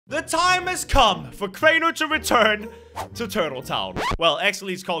The time has come for Crainer to return to Turtle Town. Well,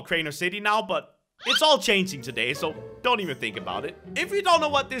 actually, it's called Crainer City now, but it's all changing today, so don't even think about it. If you don't know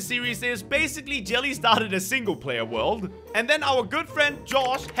what this series is, basically Jelly started a single-player world, and then our good friend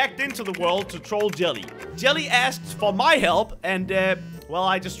Josh hacked into the world to troll Jelly. Jelly asked for my help, and well,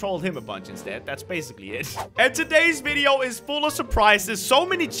 I just trolled him a bunch instead. That's basically it. And today's video is full of surprises. So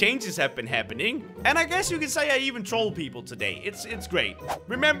many changes have been happening. And I guess you can say I even troll people today. It's great.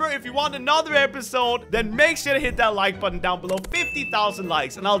 Remember, if you want another episode, then make sure to hit that like button down below. 50,000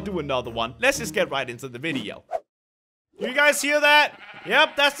 likes, and I'll do another one. Let's just get right into the video. You guys hear that?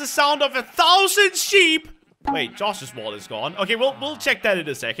 Yep, that's the sound of 1,000 sheep. Wait, Josh's wall is gone. Okay, we'll check that in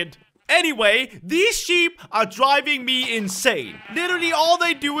a second. Anyway, these sheep are driving me insane. Literally, all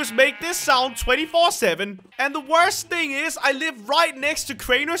they do is make this sound 24/7. And the worst thing is, I live right next to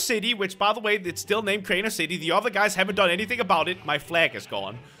Crainer City, which, by the way, it's still named Crainer City. The other guys haven't done anything about it. My flag is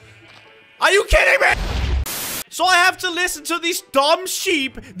gone. Are you kidding me? So I have to listen to these dumb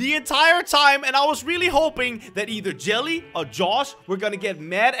sheep the entire time, and I was really hoping that either Jelly or Josh were gonna get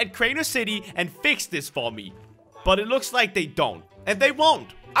mad at Crainer City and fix this for me. But it looks like they don't. And they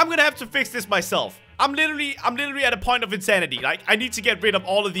won't. I'm gonna have to fix this myself. I'm literally at a point of insanity. Like, I need to get rid of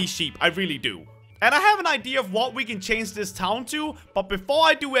all of these sheep. I really do. And I have an idea of what we can change this town to. But before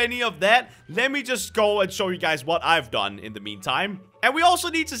I do any of that, let me just go and show you guys what I've done in the meantime. And we also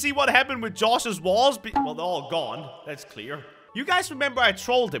need to see what happened with Josh's walls. Well, they're all gone. That's clear. You guys remember I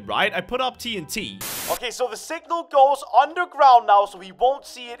trolled him, right? I put up TNT. Okay, so the signal goes underground now, so he won't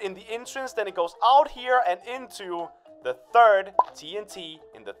see it in the entrance. Then it goes out here and into the third TNT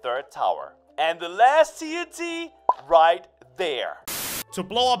in the third tower. And the last TNT right there. To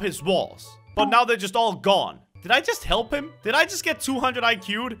blow up his walls. But now they're just all gone. Did I just help him? Did I just get 200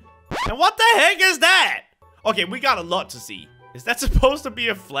 IQ'd? And what the heck is that? Okay, we got a lot to see. Is that supposed to be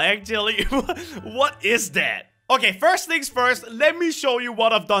a flag, Jelly? What is that? Okay, first things first, let me show you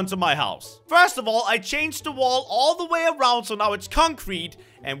what I've done to my house. First of all, I changed the wall all the way around, so now it's concrete.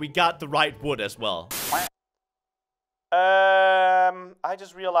 And we got the right wood as well. I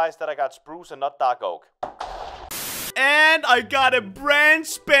just realized that I got spruce and not dark oak. And I got a brand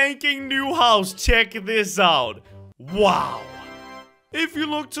spanking new house. Check this out. Wow. If you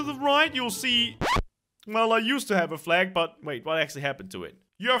look to the right, you'll see... Well, I used to have a flag, but wait, what actually happened to it?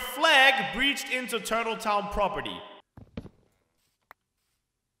 Your flag breached into Turtle Town property.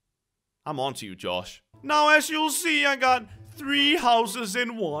 I'm on to you, Josh. Now, as you'll see, I got 3 houses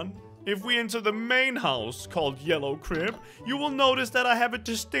in one. If we enter the main house, called Yellow Crib, you will notice that I have a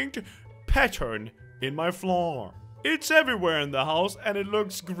distinct pattern in my floor. It's everywhere in the house, and it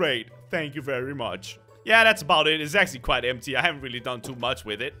looks great. Thank you very much. Yeah, that's about it. It's actually quite empty. I haven't really done too much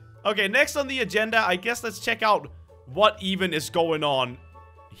with it. Okay, next on the agenda, I guess let's check out what even is going on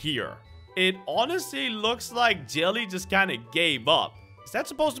here. It honestly looks like Jelly just kind of gave up. Is that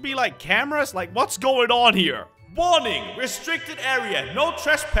supposed to be like cameras? Like, what's going on here? Warning! Restricted area. No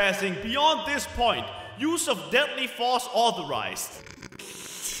trespassing beyond this point. Use of deadly force authorized.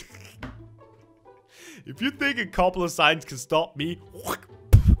 If you think a couple of signs can stop me,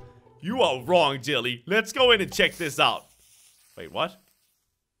 you are wrong, Jelly. Let's go in and check this out. Wait, what?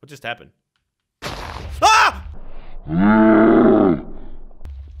 What just happened? Ah!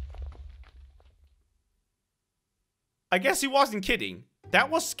 I guess he wasn't kidding. That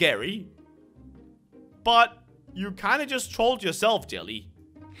was scary. But you kind of just trolled yourself, Jelly.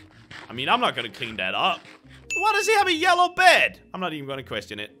 I mean, I'm not going to clean that up. Why does he have a yellow bed? I'm not even going to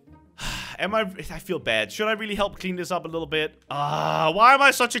question it. I feel bad. Should I really help clean this up a little bit? Why am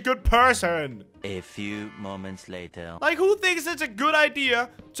I such a good person? A few moments later. Like, who thinks it's a good idea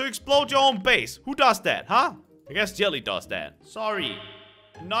to explode your own base? Who does that, huh? I guess Jelly does that. Sorry.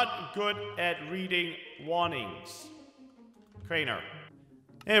 Not good at reading warnings. Crainer.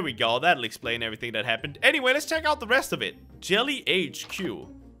 There we go. That'll explain everything that happened. Anyway, let's check out the rest of it. Jelly HQ.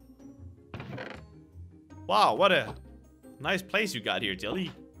 Wow, what a nice place you got here,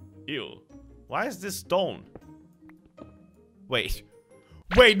 Jelly. Ew. Why is this stone? Wait.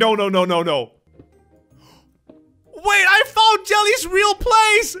 Wait, no. Wait, I found Jelly's real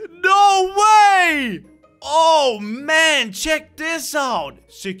place! No way! Oh, man, check this out.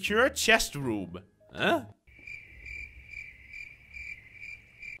 Secure chest room. Huh?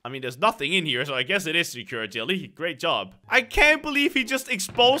 I mean, there's nothing in here, so I guess it is secure, Jelly. Great job. I can't believe he just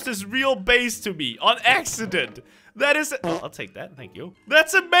exposed his real base to me on accident. That is... I'll take that, thank you.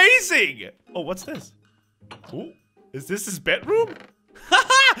 That's amazing! Oh, what's this? Ooh, is this his bedroom?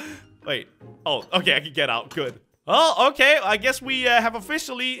 Wait. Oh, okay, I can get out. Good. Oh, okay. I guess we have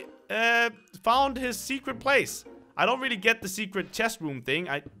officially found his secret place. I don't really get the secret chest room thing.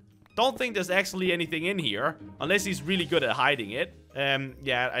 I don't think there's actually anything in here. Unless he's really good at hiding it.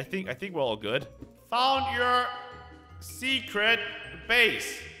 Yeah, I think we're all good. Found your secret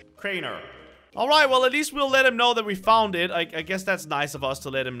base, Crainer. Alright, well, at least we'll let him know that we found it. I guess that's nice of us to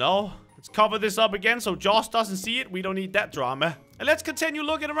let him know. Let's cover this up again so Josh doesn't see it. We don't need that drama. And let's continue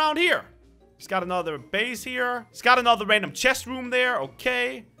looking around here. He's got another base here. He's got another random chest room there.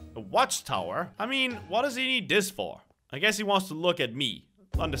 Okay. A watchtower. I mean, what does he need this for? I guess he wants to look at me.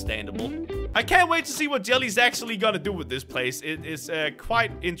 Understandable. I can't wait to see what Jelly's actually gonna do with this place. It is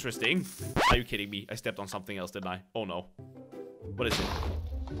quite interesting. Are you kidding me? I stepped on something else, didn't I? Oh, no. What is it?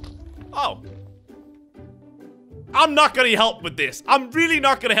 Oh. I'm not gonna help with this. I'm really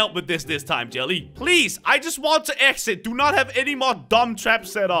not gonna help with this time, Jelly. Please, I just want to exit. Do not have any more dumb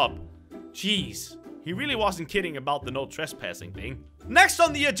traps set up. Jeez. He really wasn't kidding about the no trespassing thing. Next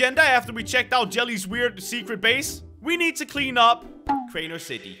on the agenda, after we checked out Jelly's weird secret base, we need to clean up Crainer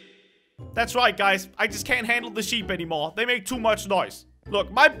City. That's right, guys. I just can't handle the sheep anymore. They make too much noise.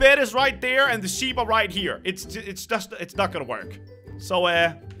 Look, my bed is right there and the sheep are right here. It's not gonna work. So,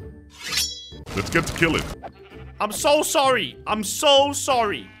 let's get to killing. I'm so sorry. I'm so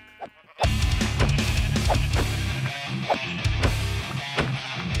sorry.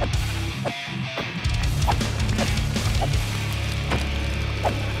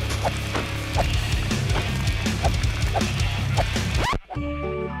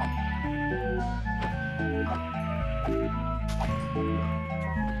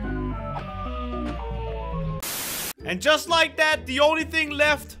 And just like that, the only thing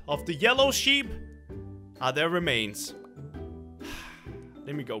left of the yellow sheep are their remains.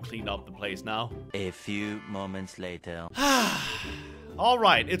 Let me go clean up the place now. A few moments later.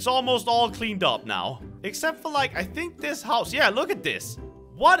 Alright, it's almost all cleaned up now. Except for, like, I think this house. Yeah, look at this.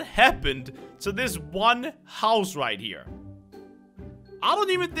 What happened to this one house right here? I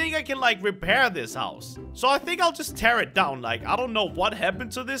don't even think I can, like, repair this house. So I think I'll just tear it down. Like, I don't know what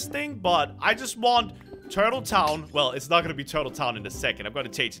happened to this thing, but I just want Turtle Town. Well, it's not going to be Turtle Town in a second. I'm going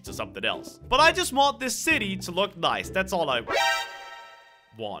to change it to something else. But I just want this city to look nice. That's all I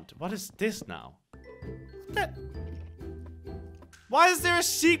want. What is this now? Why is there a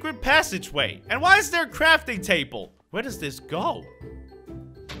secret passageway? And why is there a crafting table? Where does this go?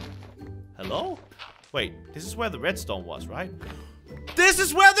 Hello? Wait, this is where the redstone was, right? This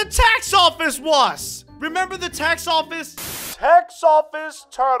is where the tax office was! Remember the tax office? Tax office,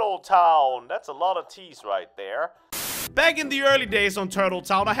 Turtle Town. That's a lot of T's right there. Back in the early days on Turtle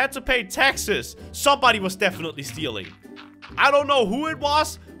Town, I had to pay taxes. Somebody was definitely stealing. I don't know who it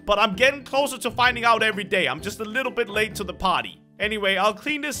was, but I'm getting closer to finding out every day. I'm just a little bit late to the party. Anyway, I'll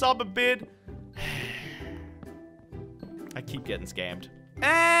clean this up a bit. I keep getting scammed.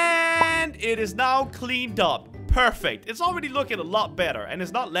 And it is now cleaned up. Perfect. It's already looking a lot better, and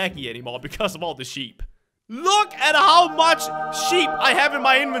it's not laggy anymore because of all the sheep. Look at how much sheep I have in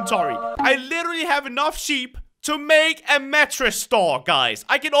my inventory. I literally have enough sheep to make a mattress store, guys.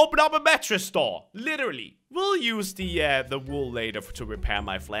 I can open up a mattress store. Literally. We'll use the wool later to repair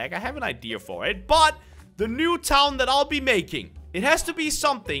my flag. I have an idea for it. But the new town that I'll be making, it has to be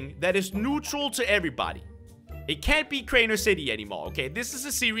something that is neutral to everybody. It can't be Crainer City anymore, okay? This is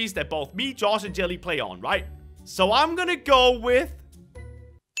a series that both me, Josh, and Jelly play on, right? So I'm gonna go with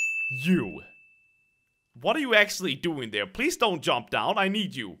you. What are you actually doing there? Please don't jump down. I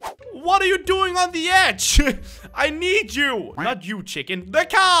need you. What are you doing on the edge? I need you. Not you, chicken. The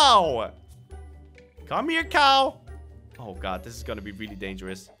cow. Come here, cow. Oh, God. This is going to be really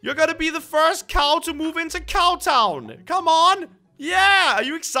dangerous. You're going to be the first cow to move into Cowtown. Come on. Yeah. Are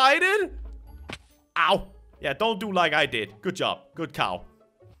you excited? Ow. Yeah, don't do like I did. Good job. Good cow.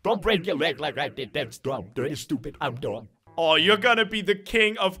 Don't break your leg like I did. That's dumb. You're stupid. I'm dumb. Oh, you're gonna be the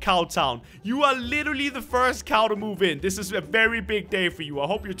king of Cowtown. You are literally the first cow to move in. This is a very big day for you. I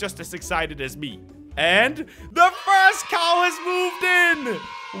hope you're just as excited as me. And the first cow has moved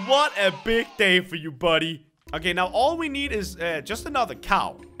in. What a big day for you, buddy. Okay, now all we need is just another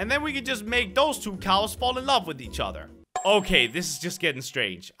cow. And then we can just make those two cows fall in love with each other. Okay, this is just getting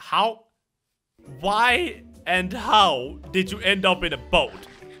strange. How? Why and how did you end up in a boat?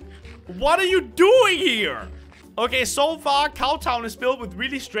 What are you doing here? Okay, so far, Cowtown is filled with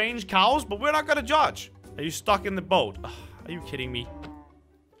really strange cows, but we're not gonna judge. Are you stuck in the boat? Ugh, are you kidding me?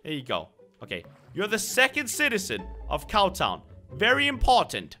 There you go. Okay, you're the second citizen of Cowtown. Very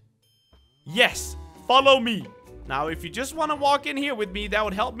important. Yes, follow me. Now, if you just want to walk in here with me, that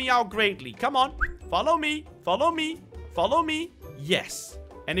would help me out greatly. Come on, follow me, follow me, follow me. Yes.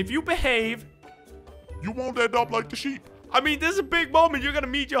 And if you behave, you won't end up like the sheep. I mean, this is a big moment. You're gonna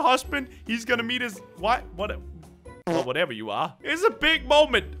meet your husband. He's gonna meet his... What? or whatever you are. It's a big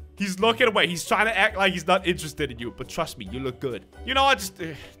moment. He's looking away. He's trying to act like he's not interested in you. But trust me, you look good. You know what? Just,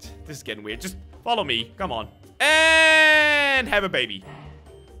 this is getting weird. Just follow me. Come on. And have a baby.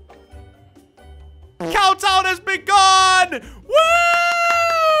 Cowtown has begun!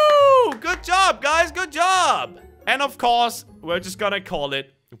 Woo! Good job, guys. Good job. And of course, we're just gonna call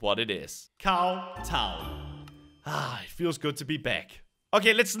it what it is. Cowtown. Ah, it feels good to be back.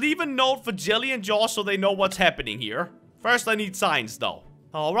 Okay, let's leave a note for Jelly and Josh so they know what's happening here. First, I need signs, though.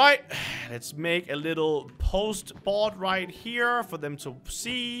 All right, let's make a little post board right here for them to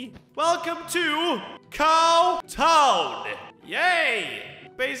see. Welcome to Cowtown. Yay!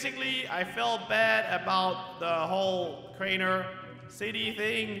 Basically, I felt bad about the whole Crainer city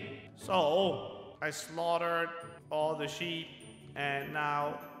thing. So, I slaughtered all the sheep and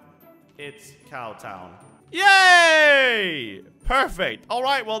now it's Cowtown. Yay! Perfect. All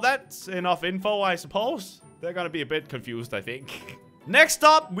right, well, that's enough info, I suppose. They're gonna be a bit confused, I think. Next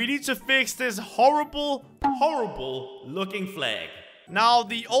up, we need to fix this horrible looking flag. Now,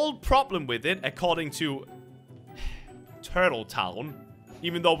 the old problem with it, according to Turtle Town,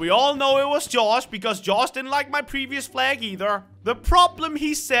 even though we all know it was Josh, because Josh didn't like my previous flag either. The problem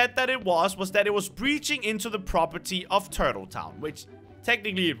he said that it was that it was breaching into the property of Turtle Town, which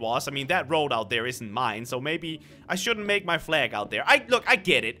technically it was. I mean, that road out there isn't mine, so maybe I shouldn't make my flag out there. Look, I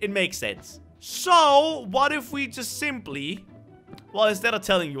get it. It makes sense. So, what if we just simply... Well, instead of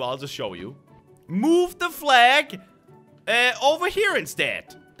telling you, I'll just show you. Move the flag over here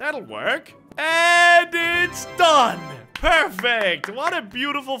instead. That'll work. And it's done. Perfect. What a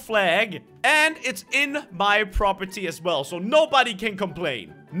beautiful flag. And it's in my property as well, so nobody can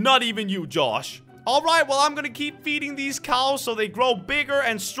complain. Not even you, Josh. All right, well, I'm gonna keep feeding these cows so they grow bigger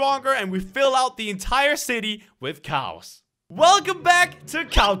and stronger and we fill out the entire city with cows. Welcome back to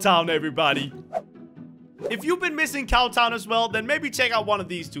Cowtown, everybody. If you've been missing Cowtown as well, then maybe check out one of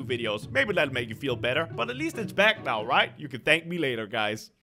these two videos. Maybe that'll make you feel better, but at least it's back now, right? You can thank me later, guys.